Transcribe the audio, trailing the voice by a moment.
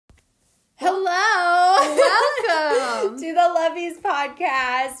to the Lovies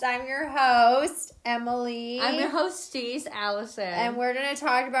podcast. I'm your host, Emily. I'm your hostess, Allison. And we're going to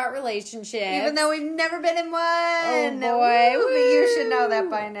talk about relationships. Even though we've never been in one. Oh, boy. Woo, but you should know that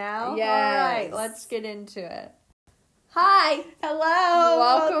by now. Yes. All right, let's get into it. Hi. Hello.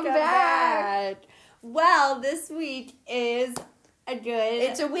 Welcome back. Well, this week is a good...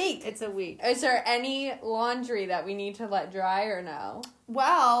 It's a week. It's a week. Is there any laundry that we need to let dry or no?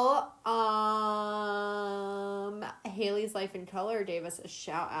 Well, Haley's Life in Color gave us a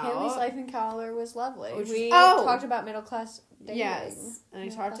shout out. Haley's Life in Color was lovely. Which we was- talked about middle class dating. Yes. And I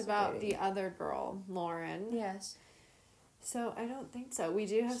talked Middle-class about dating. the other girl, Lauren. Yes. So I don't think so. We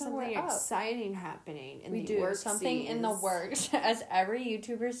do have So something we're up. exciting happening in We the do work something in the works, as every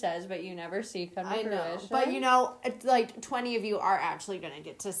YouTuber says, but you never see come to I know, fruition. but you know, it's like 20 of you are actually going to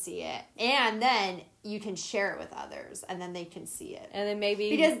get to see it, and then you can share it with others, and then they can see it. And then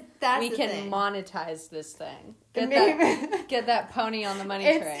maybe Because that's we the can thing. monetize this thing. Maybe- Get that pony on the money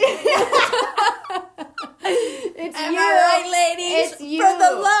It's- train. It's Am you, I right, ladies? It's you. For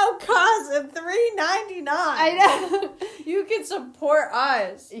the low cost of $3.99. I know. You can support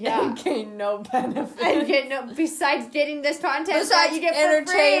us. Yeah. And gain no benefit. And get no, besides getting this content, Besides that you get for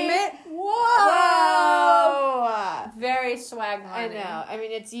entertainment. free. Whoa. Whoa. Very swag I money. know. I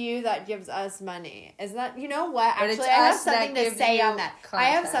mean, it's you that gives us money. Is that, you know what? But it's Actually, I have us that something to give say you on that. I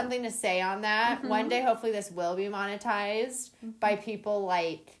have content. something to say on that. Mm-hmm. One day, hopefully, this will be monetized by people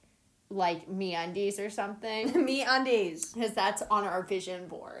like MeUndies or something. Me undies. Because that's on our vision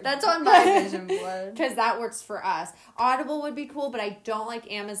board. That's on my vision board. Because that works for us. Audible would be cool, but I don't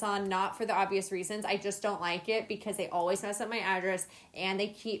like Amazon, not for the obvious reasons. I just don't like it because they always mess up my address and they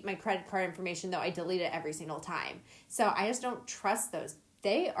keep my credit card information, though I delete it every single time. So I just don't trust those.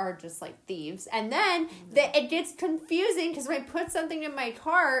 They are just like thieves. And then it gets confusing because when I put something in my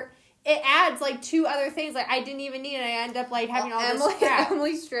cart, it adds like two other things like I didn't even need, and I end up like having all this crap.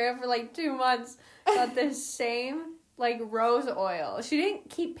 Emily straight up for like 2 months got this same like rose oil. She didn't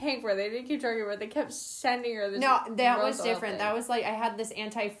keep paying for it. They didn't keep charging her. They kept sending her this. No, that rose was oil different. thing. That was like I had this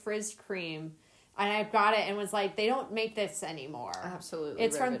anti-frizz cream, and I got it and was like, they don't make this anymore. Absolutely.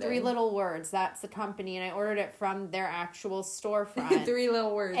 It's from riveting. 3 Little Words. That's the company, and I ordered it from their actual storefront. 3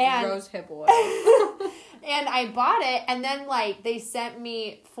 Little Words. And- Rose hip oil. And I bought it, and then like they sent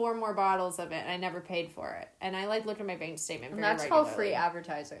me 4 more bottles of it, and I never paid for it. And I like looked at my bank statement. And Very that's called regularly. free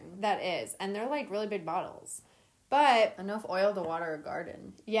advertising. That is, and they're like really big bottles. But Enough oil to water a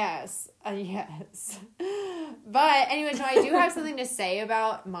garden. yes, yes. But anyways, no, I do have something to say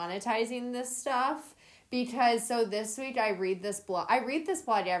about monetizing this stuff. Because, so this week I read this blog. I read this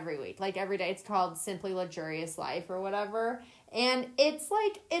blog every week. Like, every day. It's called Simply Luxurious Life or whatever. And it's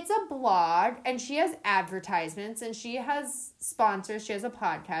like, it's a blog. And she has advertisements. And she has sponsors. She has a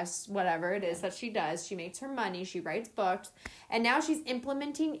podcast. Whatever it is that she does. She makes her money. She writes books. And now she's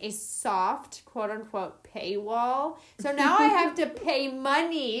implementing a soft, quote-unquote, paywall. So now I have to pay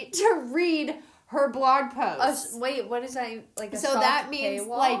money to read her blog posts. Wait, what is that? Like a So soft that means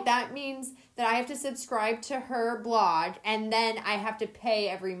paywall? that means that I have to subscribe to her blog, and then I have to pay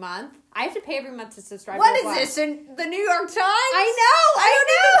every month. I have to pay every month to subscribe to What her is blog. this, in the New York Times? I know. I don't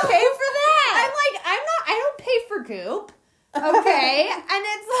know. even pay for that. I don't pay for Goop. Okay, and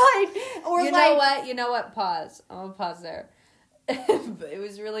it's like, or You like, know what? You know what? Pause. I'm gonna pause there. It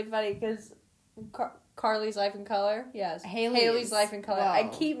was really funny because Carly's Life in Color. Yes, Haley's Life in Color. Whoa. I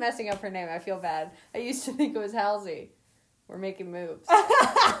keep messing up her name. I feel bad. I used to think it was Halsey. We're making moves.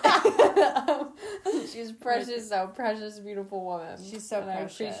 She's precious, so precious, beautiful woman. She's so and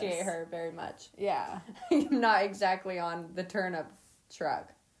precious. I appreciate her very much. Yeah, I'm not exactly on the turnip truck.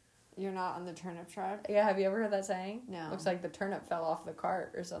 you're not on the turnip truck. Yeah, have you ever heard that saying? No. Looks like the turnip fell off the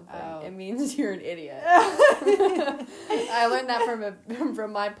cart or something. Oh. It means you're an idiot. I learned that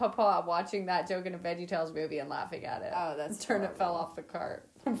from my papa watching that joke in a VeggieTales movie and laughing at it. Oh, that's the turnip horrible. fell off the cart.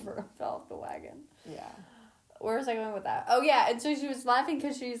 Fell off the wagon. Yeah. Where was I going with that? Oh yeah, and so she was laughing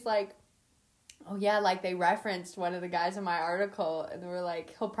because she's like, oh yeah, like they referenced one of the guys in my article, and they were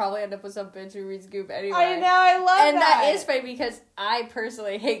like, he'll probably end up with some bitch who reads Goop anyway. I know. I love And that is funny because I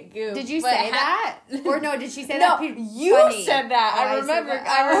personally hate Goop. Did you but say that? Or no, did she say No, that? you Funny. said that. Oh, I remember. said that.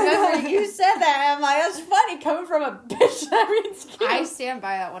 I remember you said that. And I'm like, that's funny coming from a bitch that reads Goop. I stand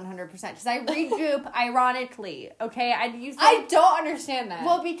by that 100% because I read Goop ironically. Okay, I don't understand that.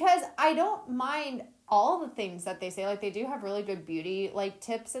 well, because I don't mind all the things that they say. Like, they do have really good beauty like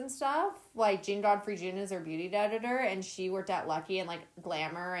tips and stuff. Like, Jean Godfrey June is their beauty editor, and she worked at Lucky and like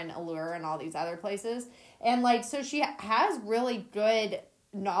Glamour and Allure and all these other places. And like, so she has really good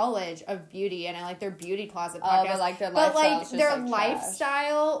knowledge of beauty, and I like their beauty closet Oh, podcast. but like their But lifestyle like is just, their like,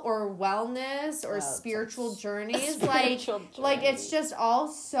 lifestyle or wellness or Oh, it's spiritual like journeys, spiritual like it's journey. just all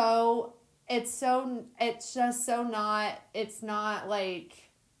so it's just so not, it's not like,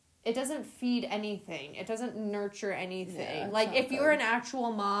 it doesn't feed anything. It doesn't nurture anything. Yeah, it's like not if you were good. an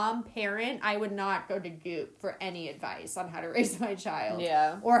actual mom, parent, I would not go to Goop for any advice on how to raise my child.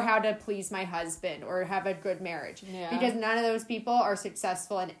 Yeah. Or how to please my husband or have a good marriage. Yeah. Because none of those people are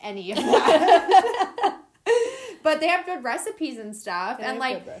successful in any of that. But they have good recipes and stuff. They and have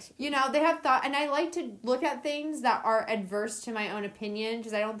like, good recipes. you know, they have thought, and I like to look at things that are adverse to my own opinion,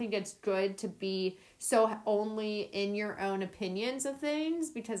 because I don't think it's good to be so only in your own opinions of things,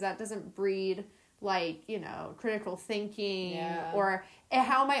 because that doesn't breed, like, you know, critical thinking. Yeah. Or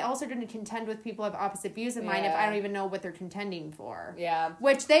how am I also going to contend with people who have opposite views of mine if I don't even know what they're contending for? Yeah.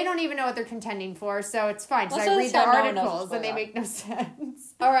 Which they don't even know what they're contending for, so it's fine. So Most I of the read their time, no one knows articles what's and they going make no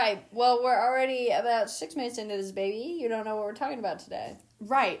sense. All right. Well, we're already about 6 minutes into this, baby. You don't know what we're talking about today.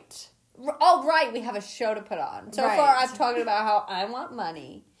 Right. Oh, right. We have a show to put on. So Right. far, I'm talking about how I want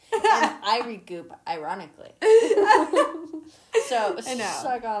money. And I read Goop, ironically. So, I know.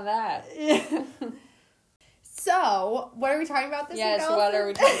 suck on that. Yeah. So, what are we talking about this week? Yes, what are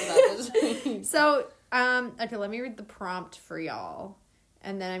we talking about this week? So, okay, let me read the prompt for y'all.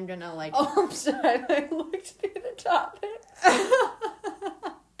 And then I'm gonna, like... Oh, I'm sorry. I looked through the topic.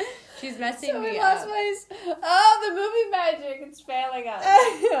 She's messing So me we up. lost my... Oh, the movie magic. It's failing us.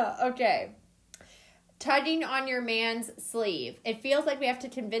 Okay. Tugging on your man's sleeve. It feels like we have to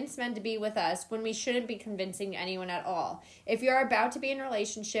convince men to be with us when we shouldn't be convincing anyone at all. If you're about to be in a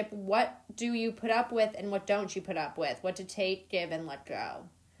relationship, what do you put up with and what don't you put up with? What to take, give, and let go.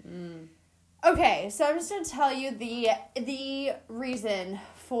 Okay, so I'm just going to tell you the reason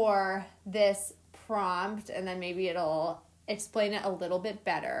for this prompt, and then maybe it'll explain it a little bit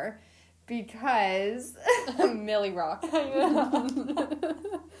better. Because... Millie Rock.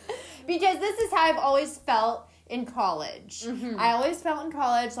 Because this is how I've always felt in college. Mm-hmm. I always felt in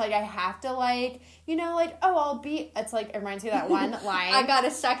college like I have to, like, you know, like, oh, I'll be... It's like, it reminds me of that one line. I gotta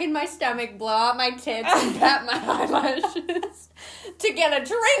suck in my stomach, blow out my tits, and pat my eyelashes to get a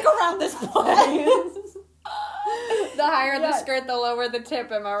drink around this place. The higher the skirt, the lower the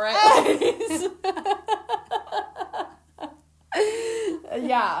tip. Am I right?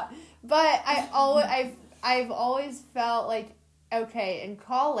 Yeah. But I've always felt like, okay, in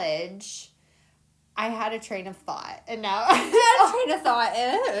college, I had a train of thought, and now train of thought.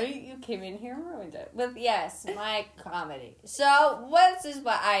 You came in here and ruined it. But yes, my comedy. So what is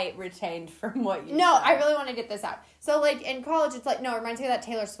what I retained from what you No, said? I really want to get this out. So, like, in college, it's like, no, it reminds me of that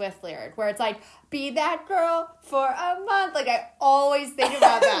Taylor Swift lyric, where it's like, be that girl for a month. Like, I always think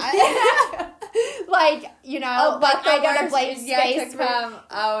about that. Like, you know, like, I got a blank space. to come.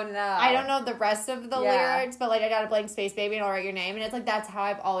 Oh, no. I don't know the rest of the Yeah. lyrics, but, like, I got a blank space, baby, and I'll write your name. And it's like, that's how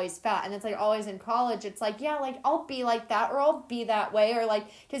I've always felt. And it's like, always in college, it's like, yeah, like, I'll be like that, or I'll be that way, or like,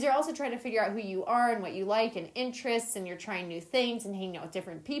 because you're also trying to figure out who you are and what you like and interests, and you're trying new things and hanging out with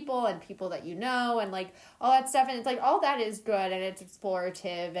different people and people that you know, and like, all that stuff. And it's like, all that is good and it's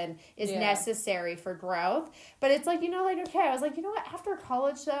explorative and is necessary for growth. But it's like, you know, like, okay, I was like, you know what, after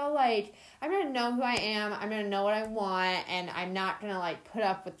college though, like, I'm going to know who I am, I'm going to know what I want, and I'm not going to, like, put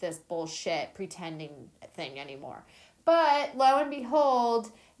up with this bullshit pretending thing anymore. But lo and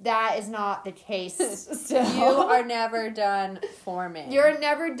behold, that is not the case still. You are never done forming. You're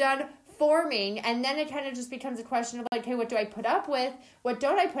never done forming, and then it kind of just becomes a question of, like, hey, what do I put up with? What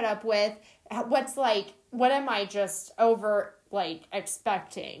don't I put up with? What's, like, what am I just over, like,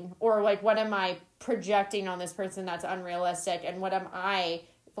 expecting? Or, like, what am I projecting on this person that's unrealistic? And what am I,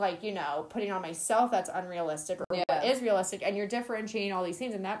 like, you know, putting on myself that's unrealistic, or what is realistic? And you're differentiating all these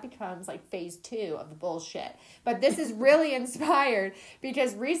things, and that becomes, like, phase 2 of the bullshit. But this is really inspired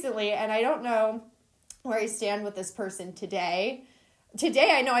because recently, and I don't know where I stand with this person today.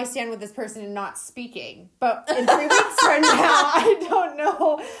 Today, I know I stand with this person and not speaking, but in 3 weeks from now, I don't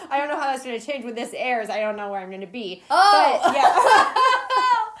know how that's going to change. When this airs, I don't know where I'm going to be. Oh! But, yeah.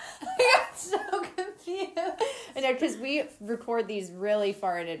 I got so confused. I know, because we record these really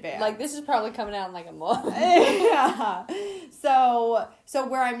far in advance. Like, this is probably coming out in like a month. Yeah. So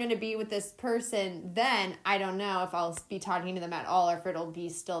where I'm going to be with this person then, I don't know if I'll be talking to them at all or if it'll be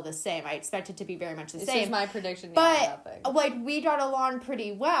still the same. I expect it to be very much the same. This is my prediction. But, like, we got along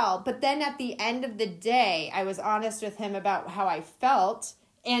pretty well. But then at the end of the day, I was honest with him about how I felt.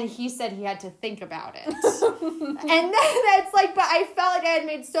 And he said he had to think about it. And then that's like, but I felt like I had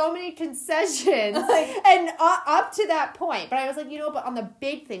made so many concessions and up to that point. But I was like, but on the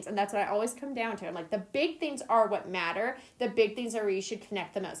big things, and that's what I always come down to. I'm like, the big things are what matter. The big things are where you should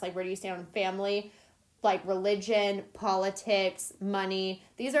connect the most. Like, where do you stand on family, like religion, politics, money?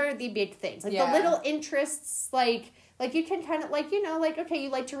 These are the big things. Like the little interests, like you can kind of okay, you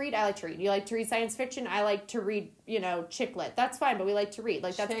like to read, I like to read. You like to read science fiction, I like to read, chick lit. That's fine, but we like to read.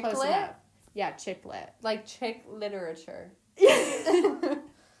 Like that's chick close lit? enough. Yeah, chick lit. Like chick literature.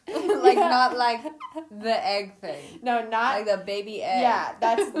 Not like the egg thing. No, not like the baby egg. Yeah,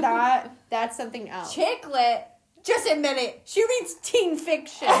 that's something else. Chick lit. Just admit it. She reads teen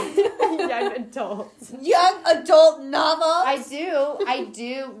fiction. Young adult. Young adult novels. I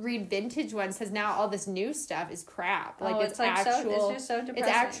do read vintage ones because now all this new stuff is crap. Like it's just so depressing. It's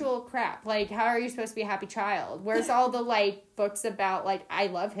actual crap. Like, how are you supposed to be a happy child? Where's all the books about I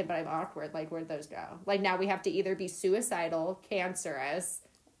love him but I'm awkward? Like, where'd those go? Like, now we have to either be suicidal, cancerous,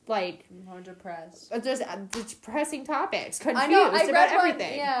 more depressed. Just depressing topics. Confused I know, about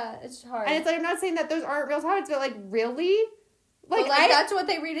everything. Yeah, it's hard. And it's I'm not saying that those aren't real topics, but really? That's what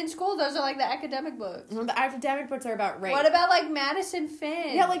they read in school. Those are the academic books. Well, the academic books are about rape. What about Madison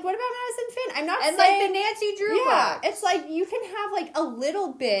Finn? Yeah, what about Madison Finn? I'm not saying... And the Nancy Drew books. It's you can have a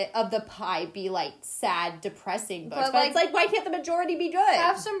little bit of the pie be sad, depressing books. But it's why can't the majority be good?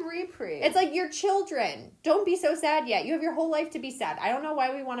 Have some reprieve. It's your children. Don't be so sad yet. You have your whole life to be sad. I don't know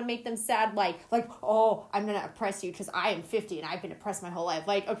why we want to make them sad oh, I'm going to oppress you because I am 50 and I've been oppressed my whole life.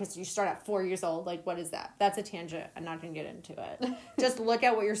 Okay, so you start at 4 years old. What is that? That's a tangent. I'm not going to get into it. Just look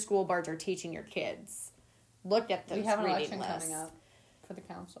at what your school boards are teaching your kids. Look at those reading lists. We have an election coming up for the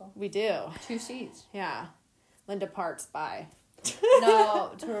council. We do. 2 seats. Yeah. Linda Parks, bye.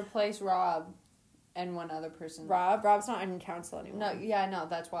 No, to replace Rob and one other person. Rob's not in council anymore. No,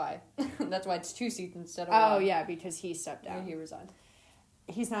 that's why. That's why it's 2 seats instead of one. one. Yeah, because he stepped down. Yeah, he resigned.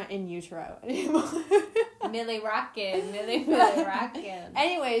 He's not in utero anymore. Millie rockin'.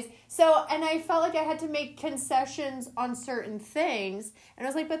 Anyways, and I felt like I had to make concessions on certain things. And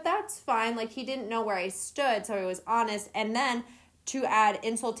I was but that's fine. He didn't know where I stood, so I was honest. And then to add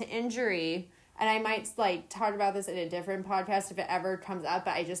insult to injury, and I might talk about this in a different podcast if it ever comes up,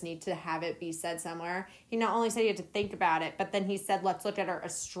 but I just need to have it be said somewhere. He not only said he had to think about it, but then he said, let's look at our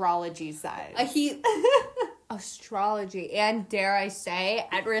astrology side. Astrology, and dare I say,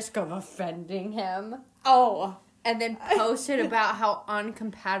 at risk of offending him. Oh. And then posted about how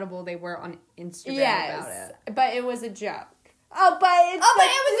uncompatible they were on Instagram about it. But it was a joke. But it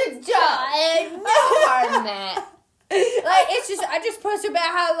was a joke. No harm in that. I just posted about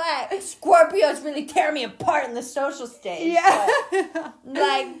how, Scorpios really tear me apart in the social stage. Yeah.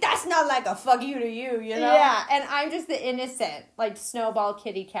 But, that's not a fuck you to you, Yeah, and I'm just the innocent, snowball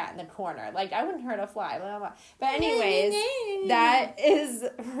kitty cat in the corner. I wouldn't hurt a fly, blah, blah, blah. But anyways, that is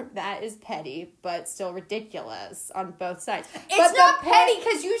petty, but still ridiculous on both sides. It's not petty,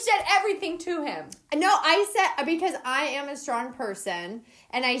 because you said everything to him. No, I said, because I am a strong person,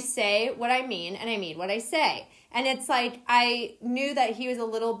 and I say what I mean, and I mean what I say. And it's I knew that he was a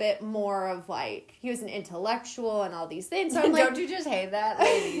little bit more of he was an intellectual and all these things. So I'm don't you just hate that,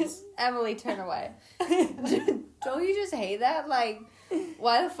 ladies? Emily, turn away. Don't you just hate that?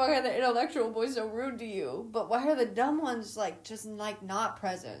 Why the fuck are the intellectual boys so rude to you? But why are the dumb ones just not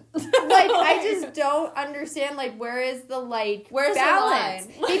present? I just don't understand where is the where's balance?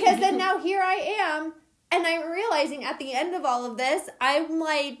 The line? Because then now here I am, and I'm realizing at the end of all of this, I'm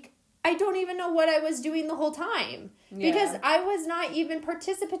I don't even know what I was doing the whole time. Yeah. Because I was not even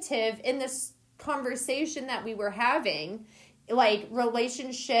participative in this conversation that we were having.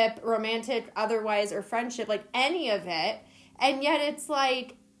 Relationship, romantic, otherwise, or friendship, any of it. And yet it's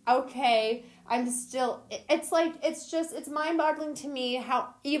okay, I'm still, it's mind-boggling to me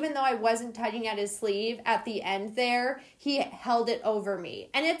how, even though I wasn't tugging at his sleeve, at the end there, he held it over me.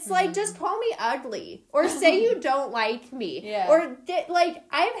 And it's just call me ugly. Or say you don't like me. Yeah. Or,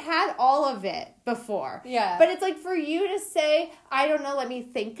 I've had all of it before. Yeah. But it's for you to say, I don't know, let me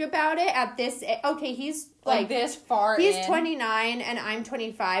think about it at this, okay, he's this far he's in. 29 and I'm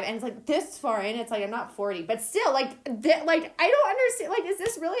 25 and it's this far in, it's I'm not 40, but still I don't understand, is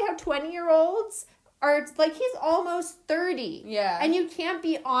this really how 20-year-olds are? It's he's almost 30. Yeah. And you can't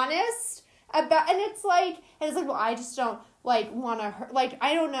be honest about, and it's well, I just don't want to hurt,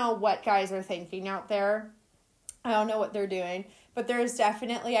 I don't know what guys are thinking out there. I don't know what they're doing. But there's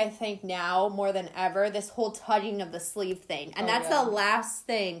definitely, I think now, more than ever, this whole tugging of the sleeve thing. And that's the last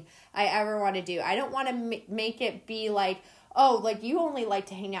thing I ever want to do. I don't want to make it be oh, like, you only like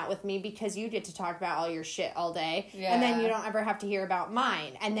to hang out with me because you get to talk about all your shit all day. Yeah. And then you don't ever have to hear about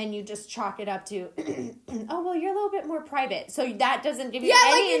mine. And then you just chalk it up to, oh, well, you're a little bit more private. So that doesn't give you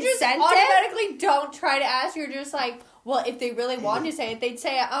any incentive. Just automatically don't try to ask. You're just like, well, if they really wanted to say it, they'd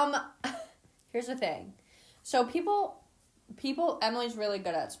say it. Here's the thing. So people, Emily's really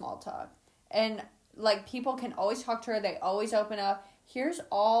good at small talk. And, like, people can always talk to her. They always open up. Here's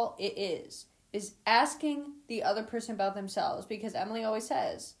all it is asking the other person about themselves. Because Emily always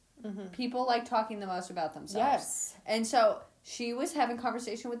says, people like talking the most about themselves. Yes. And so she was having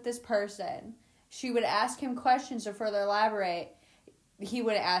conversation with this person. She would ask him questions to further elaborate. He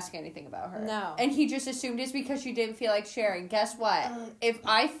wouldn't ask anything about her. No. And he just assumed it's because she didn't feel like sharing. Guess what? If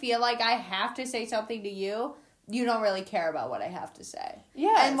I feel like I have to say something to you, you don't really care about what I have to say.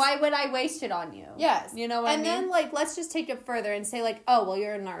 Yes. And why would I waste it on you? Yes. You know what I mean? And then, like, let's just take it further and say, like, oh, well,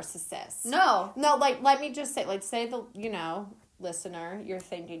 you're a narcissist. No. No, like, let me just say, like, say the, listener, you're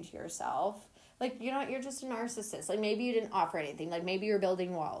thinking to yourself, like, you're just a narcissist. Like, maybe you didn't offer anything. Like, maybe you're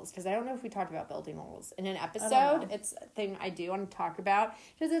building walls. Because I don't know if we talked about building walls in an episode. It's a thing I do want to talk about.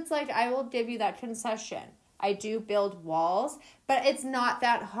 Because it's like, I will give you that concession. I do build walls, but it's not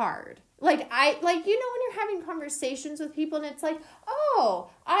that hard. Like, when you're having conversations with people and it's like, oh,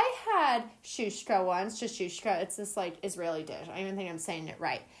 I had shushka once. Shushka, it's this, like, Israeli dish. I don't even think I'm saying it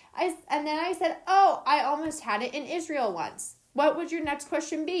right. And then I said, oh, I almost had it in Israel once. What would your next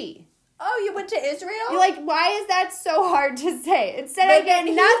question be? Oh, you went to Israel? You're like, why is that so hard to say? Instead, I get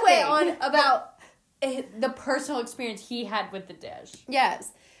nothing. He went on about the personal experience he had with the dish.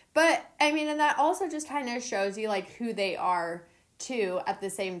 Yes. But, I mean, and that also just kind of shows you, like, who they are, too, at the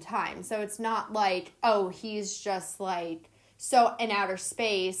same time. So it's not like, oh, he's just, like, so in outer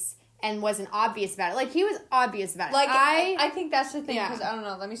space and wasn't obvious about it. Like, he was obvious about it. Like, I think that's the thing, because, Yeah. I don't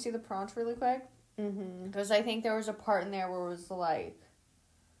know, let me see the prompt really quick. Because I think there was a part in there where it was, like,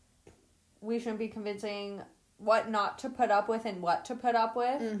 we shouldn't be convincing what not to put up with and what to put up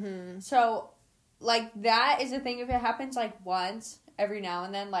with. So, like, that is the thing. If it happens, like, once, every now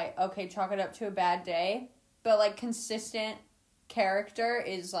and then, like, okay, chalk it up to a bad day. But, like, consistent character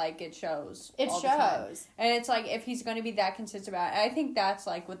is, like, it shows. It all the time. shows. And it's, like, if he's going to be that consistent about it, I think that's,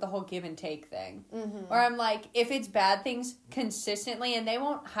 like, with the whole give and take thing. Where I'm, like, if it's bad things consistently, and they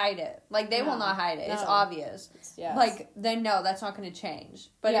won't hide it. Like, they will not hide it. No. It's obvious. Yes. Like, then no, that's not going to change.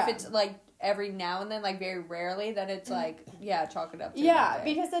 But Yeah. if it's, like, every now and then, like, very rarely, then it's, like, yeah, chalk it up to Yeah,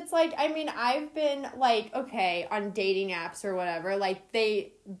 because it's, like, I mean, I've been, like, okay, on dating apps or whatever, like, the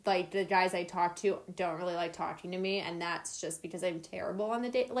guys I talk to don't really like talking to me, and that's just because I'm terrible on the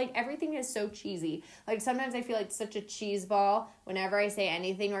date. Like, everything is so cheesy. Like, sometimes I feel like such a cheese ball whenever I say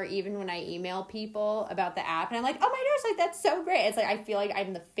anything, or even when I email people about the app, and I'm like, oh my gosh, like, that's so great. It's like, I feel like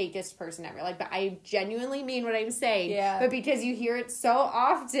I'm the fakest person ever. Like, but I genuinely mean what I'm saying. Yeah. But because you hear it so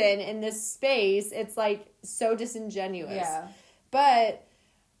often in this space, it's, like, so disingenuous. Yeah. But,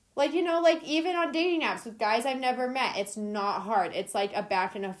 like, like, even on dating apps with guys I've never met, it's not hard. It's, like, a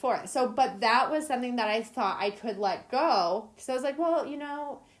back and a forth. So, but that was something that I thought I could let go. So I was like,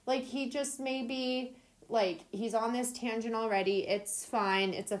 well, like, he just maybe, like, he's on this tangent already. It's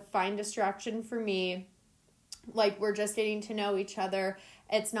fine. It's a fine distraction for me. Like, we're just getting to know each other.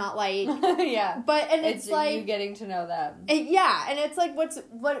 It's not like... yeah. But, and it's like... you getting to know them. Yeah, and it's like,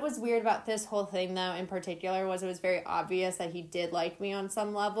 what was weird about this whole thing, though, in particular, was it was very obvious that he did like me on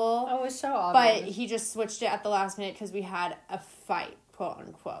some level. Oh, it was so obvious. But he just switched it at the last minute because we had a fight, quote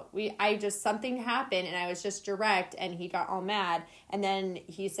unquote. Something happened, and I was just direct, and he got all mad. And then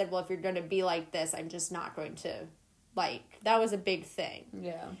he said, well, if you're going to be like this, I'm just not going to, like, that was a big thing.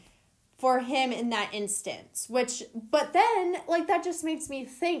 Yeah. For him in that instance, but then, like, that just makes me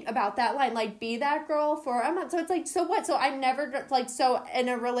think about that line, like, be that girl for a month. So it's like, so what? So I'm never, like, so in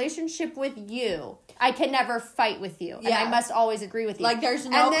a relationship with you, I can never fight with you. Yeah. And I must always agree with you. Like, there's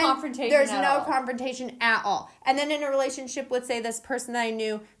no confrontation There's no confrontation at all. And then in a relationship with, say, this person that I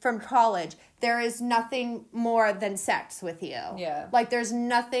knew from college, there is nothing more than sex with you. Yeah. Like, there's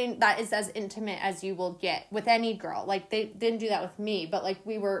nothing that is as intimate as you will get with any girl. Like, they didn't do that with me, but, like,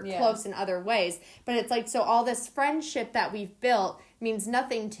 we were close in other ways. But it's like, so all this friendship that we've built means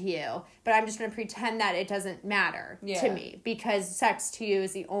nothing to you, but I'm just going to pretend that it doesn't matter to me, because sex to you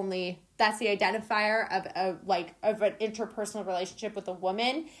is that's the identifier of an interpersonal relationship with a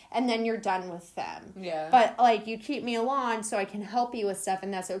woman, and then you're done with them. Yeah. But, like, you keep me along so I can help you with stuff,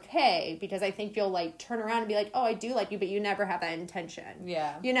 and that's okay, because I think you'll, like, turn around and be like, oh, I do like you, but you never have that intention.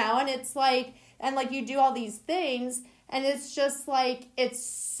 Yeah. And it's like, and, like, you do all these things, and it's just, like, it's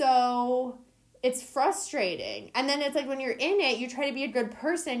so... it's frustrating. And then it's like when you're in it, you try to be a good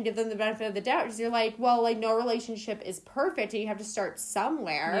person, give them the benefit of the doubt, because you're like, well, like, no relationship is perfect, and you have to start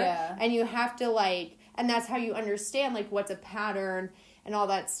somewhere. Yeah. And you have to, like, and that's how you understand, like, what's a pattern and all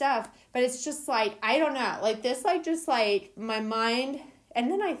that stuff. But it's just, like, I don't know. Like, this, like, just, like, my mind... And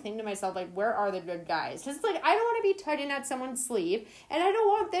then I think to myself, like, where are the good guys? Because, like, I don't want to be tugging at someone's sleeve, and I don't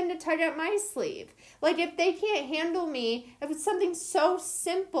want them to tug at my sleeve. Like, if they can't handle me, if it's something so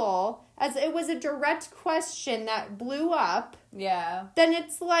simple as it was a direct question that blew up, Yeah. then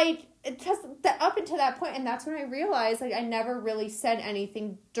it's, like, just up until that point, and that's when I realized, like, I never really said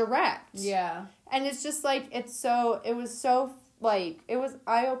anything direct. Yeah. And it's just, like, it was so... Like, it was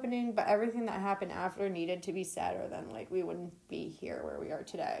eye-opening, but everything that happened after needed to be said, or then, like, we wouldn't be here where we are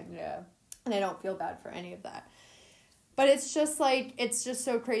today. Yeah. And I don't feel bad for any of that. But it's just, like, it's just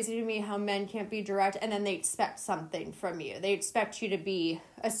so crazy to me how men can't be direct, and then they expect something from you. They expect you to be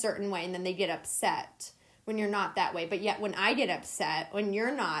a certain way, and then they get upset when you're not that way. But yet, when I get upset, when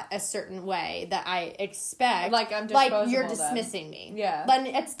you're not a certain way that I expect... Like, I'm disposable, like, you're then. dismissing me. Yeah. Then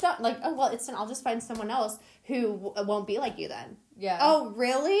it's not, like, oh, well, it's I'll just find someone else who won't be like you then. Yeah. Oh,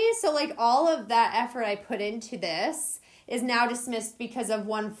 really? So, like, all of that effort I put into this is now dismissed because of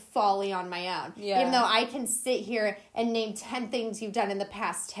one folly on my own. Yeah. Even though I can sit here and name 10 things you've done in the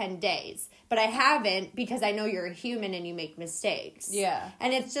past 10 days. But I haven't, because I know you're a human and you make mistakes. Yeah.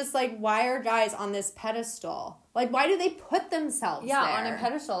 And it's just like, why are guys on this pedestal? Like, why do they put themselves there? On a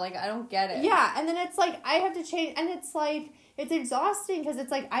pedestal. Like, I don't get it. Yeah, and then it's like, I have to change, and it's like, it's exhausting, because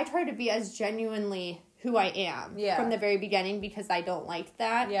it's like, I try to be as genuinely who I am from the very beginning, because I don't like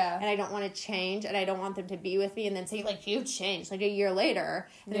that. Yeah. And I don't want to change, and I don't want them to be with me and then say, like, you changed, like, a year later.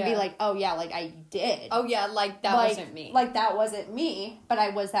 And then be like, oh, yeah, like, I did. Oh, yeah, like, that wasn't me. Like, that wasn't me, but I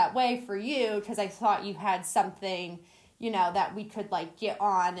was that way for you, because I thought you had something, you know, that we could, like, get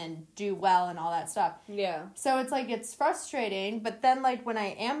on and do well and all that stuff. Yeah. So it's, like, it's frustrating, but then, like, when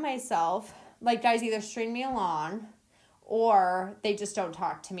I am myself, like, guys either string me along... or they just don't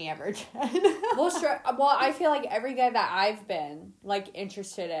talk to me ever again. Well, I feel like every guy that I've been, like,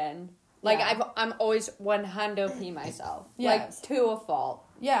 interested in, like, I'm always 100% myself. Yes. Like, to a fault.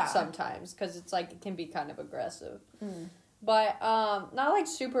 Yeah. Sometimes, because it's, like, it can be kind of aggressive. But, not, like,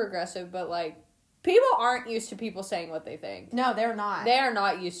 super aggressive, but, like, people aren't used to people saying what they think. No, they're not. They are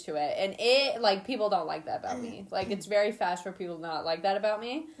not used to it. And it, like, people don't like that about me. Like, it's very fast for people to not like that about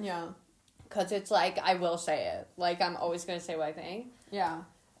me. Yeah. Because it's like, I will say it. Like, I'm always going to say what I think. Yeah.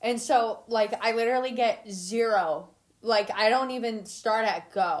 And so, like, I literally get 0. Like, I don't even start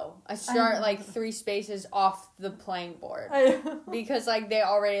at go. I start, like, 3 spaces off the playing board. Because, like, they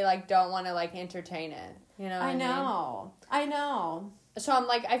already, like, don't want to, like, entertain it. You know what I mean? I know. So I'm,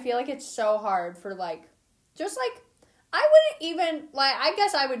 like, I feel like it's so hard for, like, just, like, I wouldn't even, like, I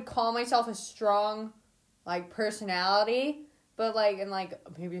guess I would call myself a strong, like, personality. But, like, and, like,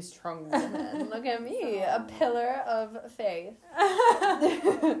 maybe a strong woman. Look at me, a pillar of faith.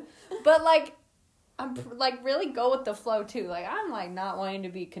 But, like, I'm, like, really go with the flow, too. Like, I'm, like, not wanting to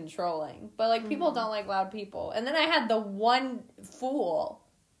be controlling. But, like, people don't like loud people. And then I had the one fool,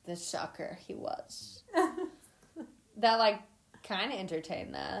 the sucker he was, that, like, kind of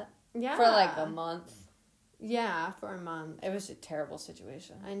entertained that. Yeah. For, like, a month. Yeah, for a month. It was a terrible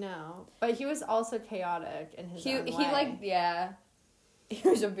situation. I know. But he was also chaotic in his own way. He, like, yeah. He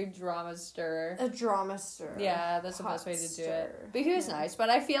was a big drama stirrer. A drama stirrer. Yeah, that's the best way to do it. But he was nice. But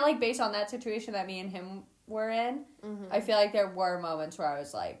I feel like based on that situation that me and him were in, I feel like there were moments where I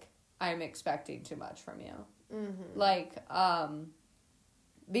was like, I'm expecting too much from you. Mm-hmm. Like,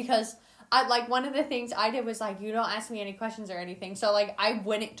 because I, like, one of the things I did was, like, you don't ask me any questions or anything. So, like, I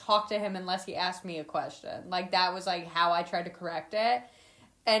wouldn't talk to him unless he asked me a question. Like, that was, like, how I tried to correct it.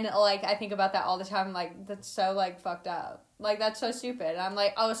 And, like, I think about that all the time. I'm like, that's so, like, fucked up. Like, that's so stupid. And I'm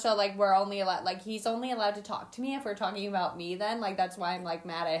like, oh, so, like, we're only allowed, like, he's only allowed to talk to me if we're talking about me then? Like, that's why I'm, like,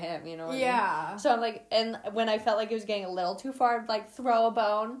 mad at him, you know what I mean? So I'm like, and when I felt like it was getting a little too far, I'd, like, throw a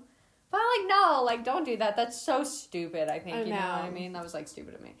bone. But I'm like, no, like, don't do that. That's so stupid, I think, you know what I mean? That was, like,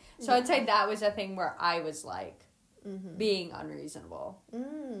 stupid of me. So I'd say that was a thing where I was, like, being unreasonable.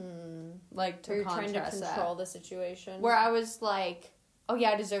 Like, to You're contrast trying to control that. the situation. Where I was, like, oh,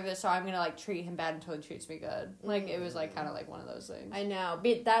 yeah, I deserve this, so I'm gonna, like, treat him bad until he treats me good. Like, it was, like, kind of, like, one of those things. I know.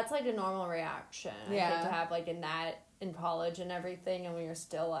 But that's, like, a normal reaction. Yeah. I think to have, like, in college and everything, and when you're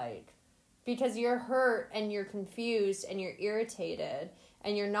still, like... Because you're hurt, and you're confused, and you're irritated,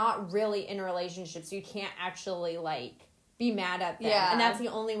 and you're not really in a relationship, so you can't actually, like... be mad at them. Yeah. And that's the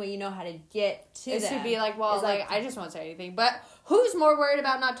only way you know how to get to them. It should be like, well, like, I just won't say anything. But who's more worried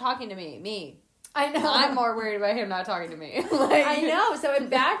about not talking to me? Me. I know. I'm more worried about him not talking to me. I know, so it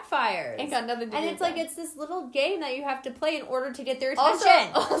backfires. Ain't got nothing to do and with it's like, that. it's this little game that you have to play in order to get their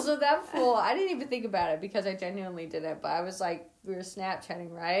attention. Also, that fool, I didn't even think about it because I genuinely didn't, but I was like, we were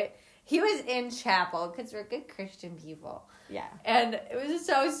Snapchatting, right? He was in chapel because we're good Christian people. Yeah. And it was just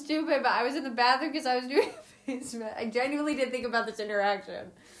so stupid, but I was in the bathroom because I was doing a face mask. I genuinely didn't think about this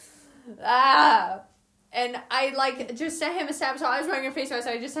interaction. And I, like, just sent him a snap. So I was wearing a face mask.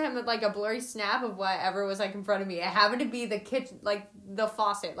 So I just sent him, like, a blurry snap of whatever was, like, in front of me. It happened to be the kitchen, like, the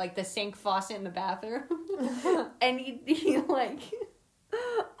faucet, like, the sink faucet in the bathroom. And he like,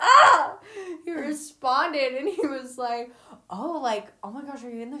 he responded, and he was like, oh my gosh, are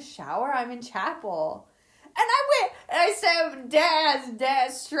you in the shower? I'm in chapel. And I went, and I sent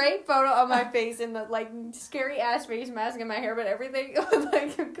dad's straight photo of my face in the, like, scary-ass face mask and my hair, but everything was,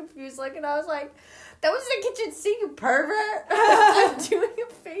 like, a confused look, and I was like, that was the kitchen sink, you pervert. I'm doing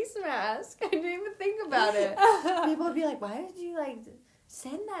a face mask. I didn't even think about it. People would be like, why did you, like,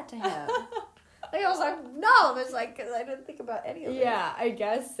 send that to him? Like, I was like, no, there's, like, because I didn't think about any of it. Yeah, I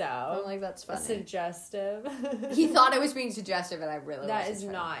guess so. I'm like, that's funny. Suggestive. He thought I was being suggestive, and I really That wasn't is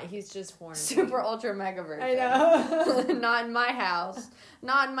trying. not. He's just horny. Super ultra mega virgin. I know. Not in my house.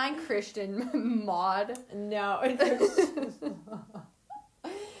 Not in my Christian mod. No.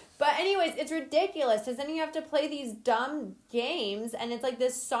 But anyways, it's ridiculous because then you have to play these dumb games and it's like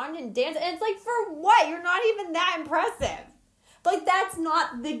this song and dance and it's like, for what? You're not even that impressive. Like, that's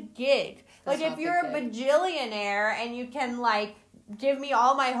not the gig. Like, if you're a bajillionaire and you can, like, give me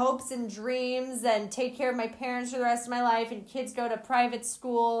all my hopes and dreams and take care of my parents for the rest of my life and kids go to private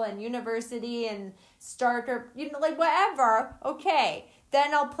school and university and start or, you know, like, whatever, okay,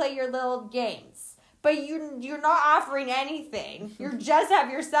 then I'll play your little games. But you're not offering anything. You just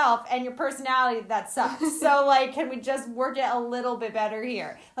have yourself and your personality that sucks. So, like, can we just work it a little bit better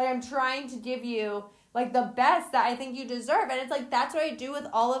here? Like, I'm trying to give you, like, the best that I think you deserve. And it's like, that's what I do with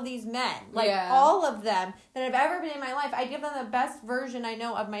all of these men. Like, all of them that have ever been in my life, I give them the best version I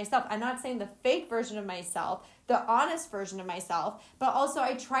know of myself. I'm not saying the fake version of myself, the honest version of myself, but also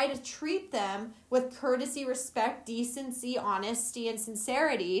I try to treat them with courtesy, respect, decency, honesty, and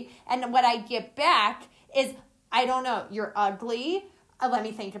sincerity. And what I get back is, I don't know, you're ugly. Let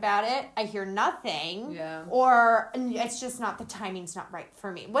me think about it. I hear nothing. Yeah. Or it's just not, the timing's not right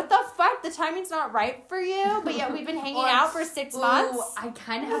for me. What the fuck? The timing's not right for you? But yet we've been hanging out for 6 months? I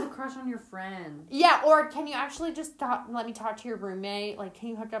kind of have a crush on your friend. Yeah, or can you actually just let me talk to your roommate? Like, can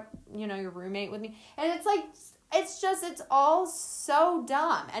you hook up, you know, your roommate with me? And it's like, it's all so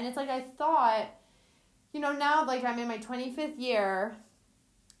dumb. And it's like, I thought, you know, now, like, I'm in my 25th year.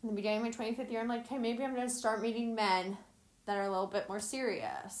 In the beginning of my 25th year, I'm like, okay, maybe I'm going to start meeting men that are a little bit more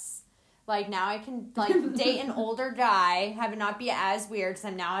serious. Like, now I can, like, date an older guy, have it not be as weird, because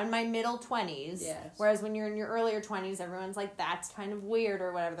I'm now in my middle 20s. Yes. Whereas when you're in your earlier 20s, everyone's like, that's kind of weird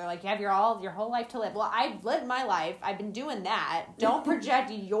or whatever. They're like, you have your whole life to live. Well, I've lived my life. I've been doing that. Don't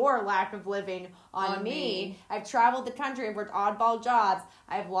project your lack of living on me. I've traveled the country. I've worked oddball jobs.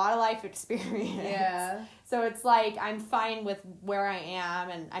 I have a lot of life experience. Yeah. So it's like, I'm fine with where I am,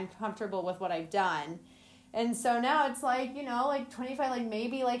 and I'm comfortable with what I've done. And so now it's like, you know, like 25, like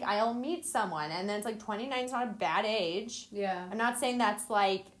maybe like I'll meet someone. And then it's like 29 is not a bad age. Yeah. I'm not saying that's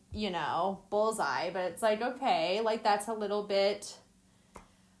like, you know, bullseye, but it's like, okay, like that's a little bit,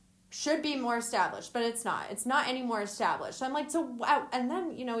 should be more established, but it's not. It's not any more established. So I'm like, so wow. And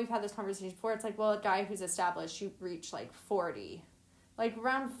then, you know, we've had this conversation before. It's like, well, a guy who's established, you reach like 40. Like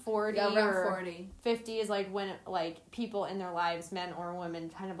around 40 or 40. 50 is like when like people in their lives, men or women,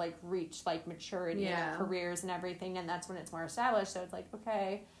 kind of like reach like maturity in their careers and everything, and that's when it's more established. So it's like,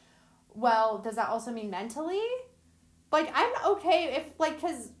 okay, well, does that also mean mentally? Like, I'm okay if, like,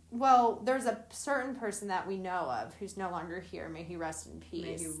 because, well, there's a certain person that we know of who's no longer here. May he rest in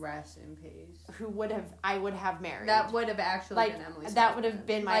peace. May he rest in peace. Who I would have married. That would have actually like, been Emily's that husband. would have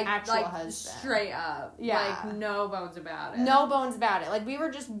been my actual husband. Straight up. Yeah. Like, no bones about it. No bones about it. Like, we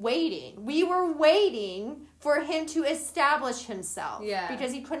were just waiting. We were waiting for him to establish himself. Yeah.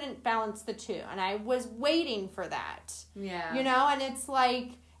 Because he couldn't balance the two. And I was waiting for that. Yeah. You know, and it's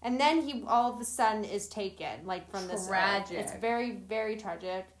like... And then he all of a sudden is taken, like, from this Tragic. earth. It's very, very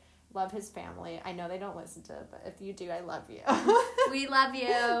tragic. Love his family. I know they don't listen to it, but if you do, I love you. We love you.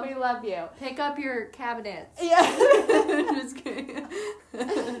 We love you. Pick up your cabinets. Yeah. Just kidding.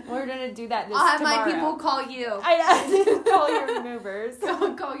 We're going to do that I'll have tomorrow. my people call you. I call your movers.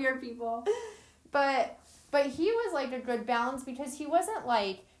 Call your people. But he was, like, a good balance because he wasn't,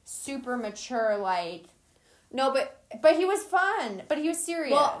 like, super mature, like... No, But he was fun. But he was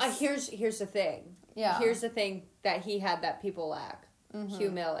serious. Well, here's the thing. Yeah. Here's the thing that he had that people lack.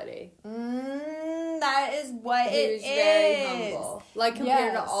 humility. That is what it is. He was very humble. Like,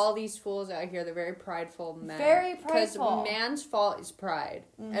 compared to all these fools out here, they're very prideful men. Very prideful. Because man's fault is pride.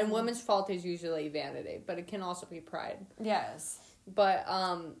 And woman's fault is usually vanity. But it can also be pride. Yes. But,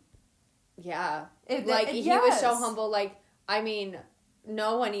 yeah. He was so humble. Like, I mean,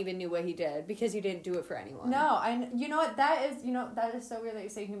 no one even knew what he did. Because he didn't do it for anyone. No, you know what, that is so weird that you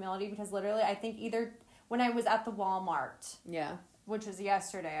say humility. Because literally, I think when I was at the Walmart. Yeah. Which was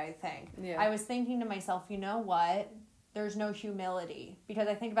yesterday, I think. Yeah. I was thinking to myself, you know what? There's no humility. Because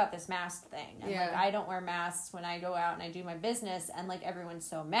I think about this mask thing. And like, I don't wear masks when I go out and I do my business. And like, everyone's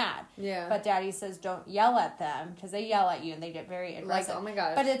so mad. Yeah. But Daddy says don't yell at them. Because they yell at you and they get very aggressive. Like, oh my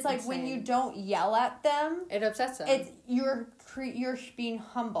gosh. But it's like, when you don't yell at them. It upsets them. It's, you're being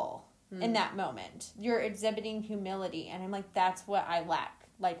humble in that moment. You're exhibiting humility. And I'm like, that's what I lack.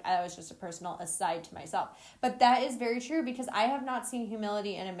 Like, that was just a personal aside to myself. But that is very true because I have not seen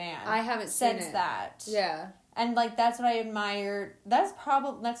humility in a man. I haven't seen it. Since that. Yeah. And, like, that's what I admired. That's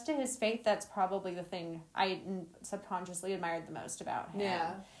probably, next to his faith, that's probably the thing I subconsciously admired the most about him.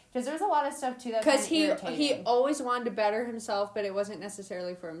 Yeah. Because there's a lot of stuff, too, that's because irritating. he always wanted to better himself, but it wasn't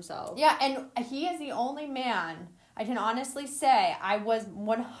necessarily for himself. Yeah, and he is the only man I can honestly say I was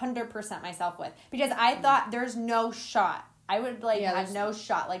 100% myself with. Because I thought there's no shot. I would, like, have no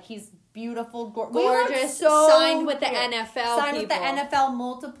shot. Like, he's beautiful, gorgeous, signed with the NFL Signed with the NFL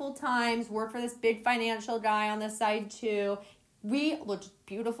multiple times, worked for this big financial guy on the side, too. We looked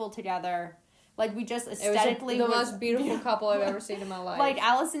beautiful together. Like, we just aesthetically... It was the most beautiful couple I've ever seen in my life. Like,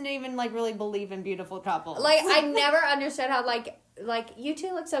 Allison didn't even, like, really believe in beautiful couples. Like, I never understood how, like, you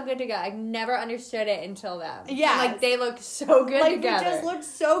two look so good together. I never understood it until them. Yeah. Like, they look so good together. We just looked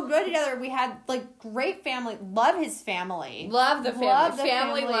so good together. We had, like, great family. Love his family. Love the family. Love the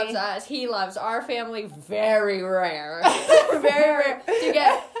family loves us. He loves our family. Very rare. Very rare. To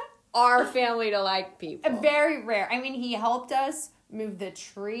get our family to like people. Very rare. I mean, he helped us move the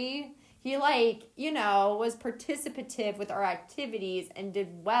tree. He, like, you know, was participative with our activities and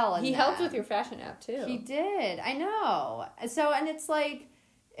did well in He helped with your fashion app, too. He did. I know. So, and it's like,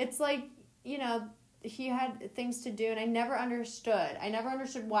 you know, he had things to do, and I never understood. I never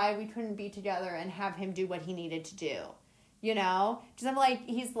understood why we couldn't be together and have him do what he needed to do. You know? Because I'm like,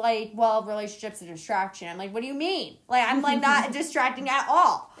 he's like, well, relationship's a distraction. I'm like, what do you mean? Like, I'm like not distracting at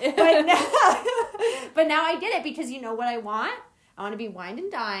all. But now I get it because you know what I want? I want to be wined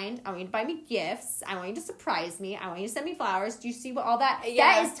and dined. I want you to buy me gifts. I want you to surprise me. I want you to send me flowers. Do you see what all that?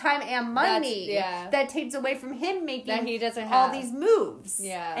 Yeah. That is time and money. That takes away from him making that he doesn't have. all these moves.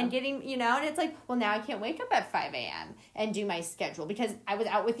 Yeah. And getting, you know, and it's like, well, now I can't wake up at 5 a.m. and do my schedule because I was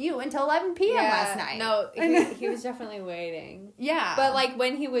out with you until 11 p.m. last night. No, he was definitely waiting. Yeah. But, like,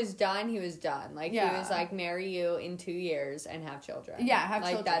 when he was done, he was done. Like, he was like, marry you in 2 years and have children. Yeah, have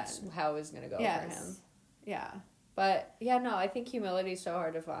children. Like, that's how it was going to go for him. Yeah. But, yeah, no, I think humility is so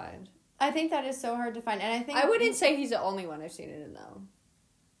hard to find. I think that is so hard to find. And I think... I wouldn't say he's the only one I've seen it in, though.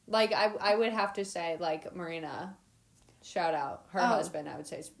 Like, I would have to say, like, Marina, shout out. Her husband, I would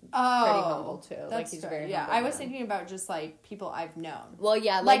say, is pretty humble, too. Like, he's very humble. I was thinking about just, like, people I've known. Well,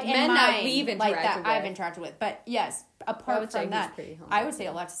 yeah, like men that we've interacted like that with. I've interacted with. But, yes, apart from that, I would say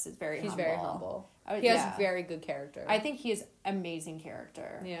Alexis is very humble. He's very humble. He has very good character. I think he has amazing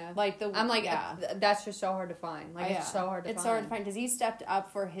character. Yeah. Like I'm like, that's just so hard to find. Like, it's so hard to find. It's so hard to find because he stepped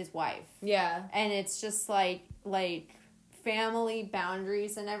up for his wife. Yeah. And it's just like family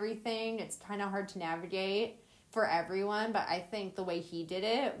boundaries and everything. It's kind of hard to navigate for everyone, but I think the way he did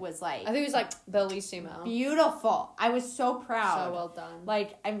it was like... I think it was like bellissimo. Beautiful. I was so proud. So well done.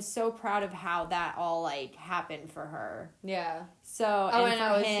 Like, I'm so proud of how that all, like, happened for her. Yeah. So, and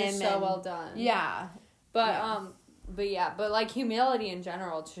for him. It's just so well done. Yeah. But like, humility in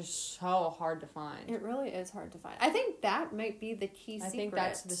general, it's just so hard to find. It really is hard to find. I think that might be the key secret. I think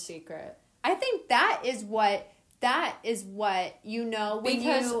that's the secret. I think that is what, you know, when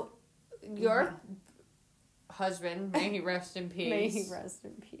because your husband, may he rest in peace. May he rest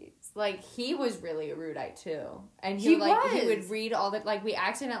in peace. Like, he was really a Rudite, too. And he would read all the... Like, we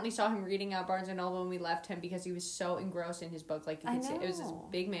accidentally saw him reading out Barnes & Noble when we left him because he was so engrossed in his book. Like, you could see... It was this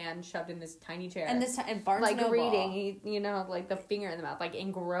big man shoved in this tiny chair. And Barnes & Noble. Like, reading, he, you know, like, the finger in the mouth. Like,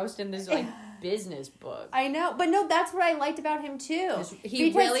 engrossed in this, like, business book. I know. But no, that's what I liked about him, too.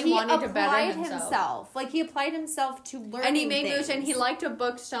 He really wanted to better himself. Like, he applied himself to learning And he made things. moves, and he liked a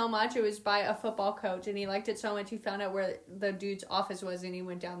book so much. It was by a football coach, and he liked it so much, he found out where the dude's office was, and he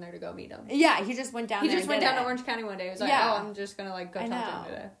went down there to go meet him. Yeah, he just went down there. He just went down to Orange County one day. He was like, oh, I'm just going to, like, go talk to him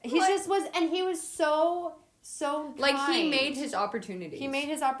today. He just was, and he was so so kind. Like, he made his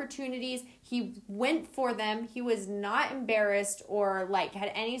opportunities. He went for them. He was not embarrassed or, like,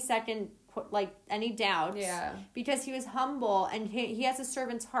 had any second, like, any doubts. Yeah. Because he was humble, and he has a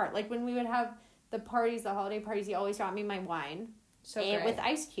servant's heart. Like, when we would have the parties, the holiday parties, he always got me my wine. So and great. with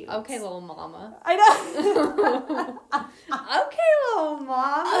ice cubes. Okay, little mama. I know. Okay, little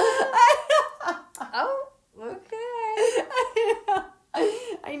mama. Oh, okay.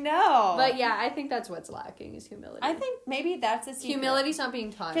 I know. But yeah, I think that's what's lacking is humility. I think maybe that's a secret. Humility's not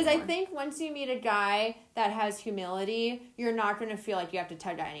being taught Because I anymore. think once you meet a guy that has humility, you're not going to feel like you have to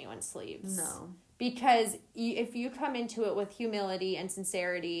tug at anyone's sleeves. No. Because if you come into it with humility and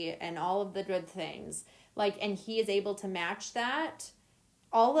sincerity and all of the good things, like, and he is able to match that,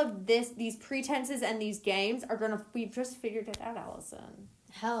 all of these pretenses and these games are going to, we've just figured it out, Allison.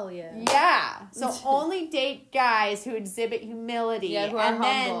 Hell yeah. Yeah. So only date guys who exhibit humility. Yeah, who are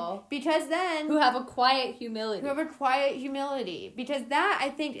humble. Because then... Who have a quiet humility. Because that, I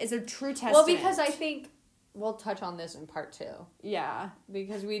think, is a true testament. Well, because I think... We'll touch on this in part 2. Yeah.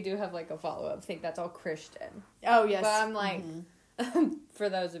 Because we do have, like, a follow-up. I think that's all Christian. Oh, yes. But I'm like... for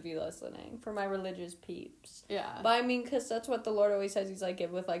those of you listening. For my religious peeps. Yeah. But I mean, because that's what the Lord always says. He's like,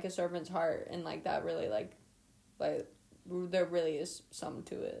 give with, like, a servant's heart. And, like, that really, like... there really is some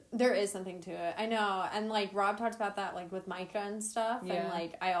to it. There is something to it. I know. And, like, Rob talks about that, like, with Micah and stuff. Yeah. And,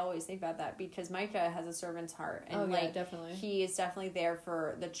 like, I always think about that because Micah has a servant's heart. And, yeah, like, definitely. he is definitely there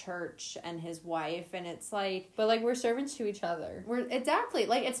for the church and his wife. And it's, like... But, like, we're servants to each other. Exactly.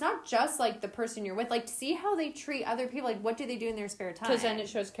 Like, it's not just, like, the person you're with. Like, see how they treat other people. Like, what do they do in their spare time? Because then it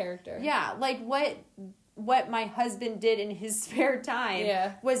shows character. Yeah. Like, what my husband did in his spare time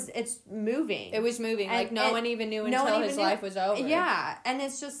it's moving. It was moving. And, like, no one even knew until his life was over. Yeah. And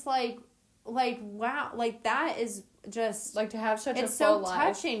it's just like, wow. Like, that is just... Like, to have such a it's full so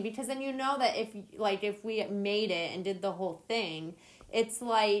life. touching because then you know that if we made it and did the whole thing, it's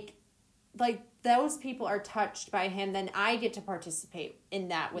like those people are touched by him, then I get to participate in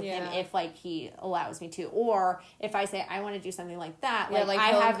that with him if, like, he allows me to. Or if I say I want to do something like that, like I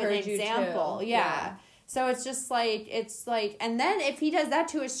have an example. Yeah. So it's just like, and then if he does that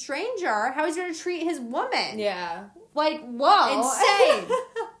to a stranger, how is he going to treat his woman? Yeah. Like, whoa. Insane.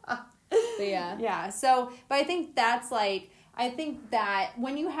 But yeah. Yeah. So, but I think that's like, I think that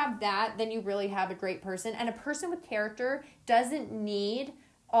when you have that, then you really have a great person. And a person with character doesn't need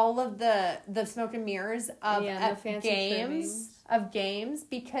all of the smoke and mirrors of games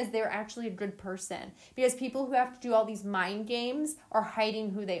because they're actually a good person. Because people who have to do all these mind games are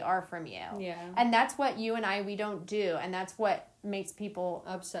hiding who they are from you. Yeah. And that's what you and we don't do. And that's what makes people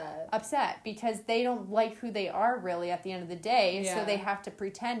upset because they don't like who they are really at the end of the day. Yeah. So they have to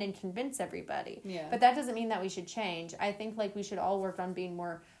pretend and convince everybody. Yeah. But that doesn't mean that we should change. I think, like, we should all work on being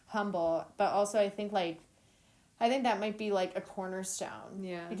more humble. But also I think, like, that might be, like, a cornerstone.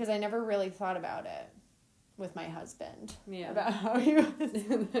 Yeah. Because I never really thought about it with my husband. Yeah. About how he was...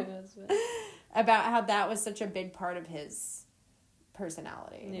 about how that was such a big part of his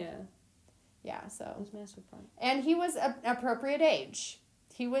personality. Yeah. Yeah, so... It was massive fun. And he was an appropriate age.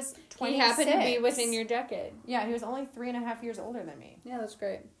 He was 26. He happened to be within your decade. Yeah, he was only 3.5 years older than me. Yeah, that's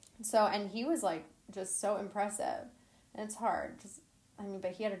great. So, and he was, like, just so impressive. And it's hard.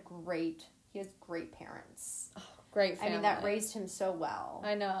 But he has great parents. Oh, great family. I mean, that raised him so well.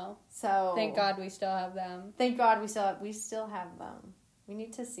 I know. So thank God we still have them. Thank God we still have them. We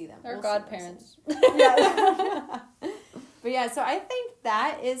need to see them. They're godparents. Yeah. But yeah, so I think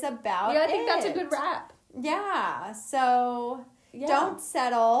that is about I think that's a good wrap. Yeah. So don't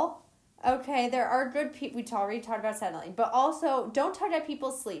settle. Okay, there are good people. We already talked about settling. But also, don't tug at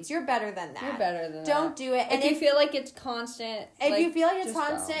people's sleeves. You're better than that. You're better than that. Don't do it. And if you feel like it's constant. If you feel like it's just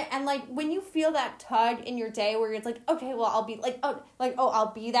constant, don't. and, like, when you feel that tug in your day where it's like, okay, well, I'll be,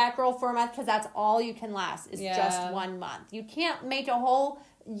 I'll be that girl for a month because that's all you can last is just 1 month. You can't make a whole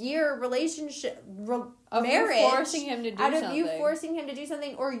year relationship, marriage you forcing him to do out of something. you forcing him to do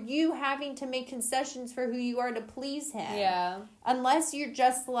something or you having to make concessions for who you are to please him. Yeah. Unless you're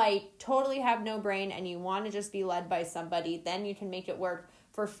just, like, totally have no brain and you want to just be led by somebody, then you can make it work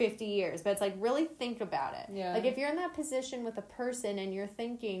for 50 years. But it's like, really think about it. Yeah. Like, if you're in that position with a person and you're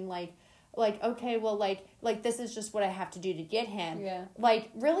thinking, like okay, well, like this is just what I have to do to get him. Yeah. Like,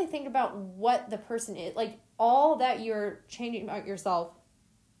 really think about what the person is. Like, all that you're changing about yourself,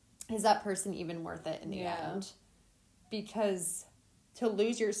 is that person even worth it in the end? Because to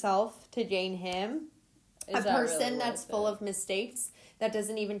lose yourself to gain him, a person really that's full of mistakes, that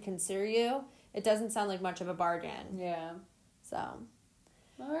doesn't even consider you, it doesn't sound like much of a bargain. Yeah. So.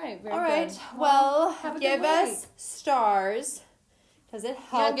 All right. All right. Well, give us stars. Because it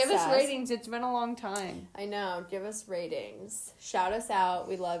helps give us ratings. It's been a long time. I know. Give us ratings. Shout us out.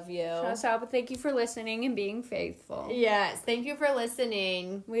 We love you. Shout us out, but thank you for listening and being faithful. Yes. Thank you for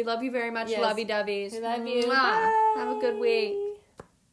listening. We love you very much, Yes. lovey-doveys. We love you. Mwah. Bye. Have a good week.